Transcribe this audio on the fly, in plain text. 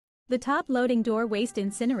The top-loading door waste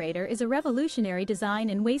incinerator is a revolutionary design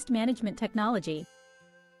in waste management technology.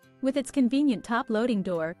 With its convenient top-loading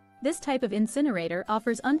door, this type of incinerator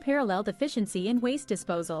offers unparalleled efficiency in waste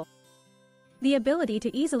disposal. The ability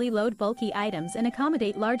to easily load bulky items and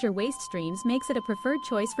accommodate larger waste streams makes it a preferred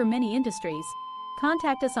choice for many industries.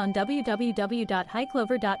 Contact us on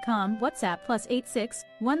www.highclover.com, WhatsApp +86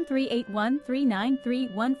 1381 393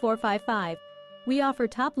 1455. We offer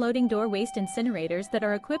top-loading door waste incinerators that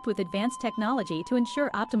are equipped with advanced technology to ensure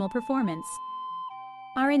optimal performance.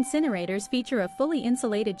 Our incinerators feature a fully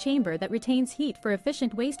insulated chamber that retains heat for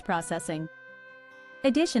efficient waste processing.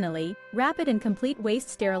 Additionally, rapid and complete waste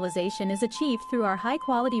sterilization is achieved through our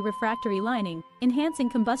high-quality refractory lining, enhancing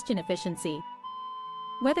combustion efficiency.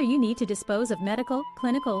 Whether you need to dispose of medical,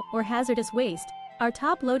 clinical, or hazardous waste, our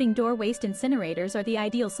top-loading door waste incinerators are the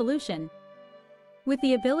ideal solution. With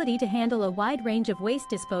the ability to handle a wide range of waste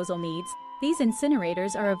disposal needs, these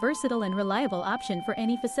incinerators are a versatile and reliable option for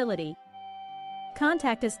any facility.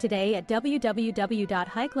 Contact us today at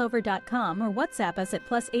www.highclover.com or WhatsApp us at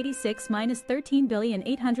 +86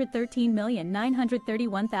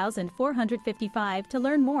 13,813,931,455 to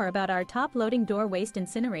learn more about our top-loading door waste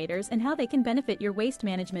incinerators and how they can benefit your waste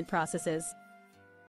management processes.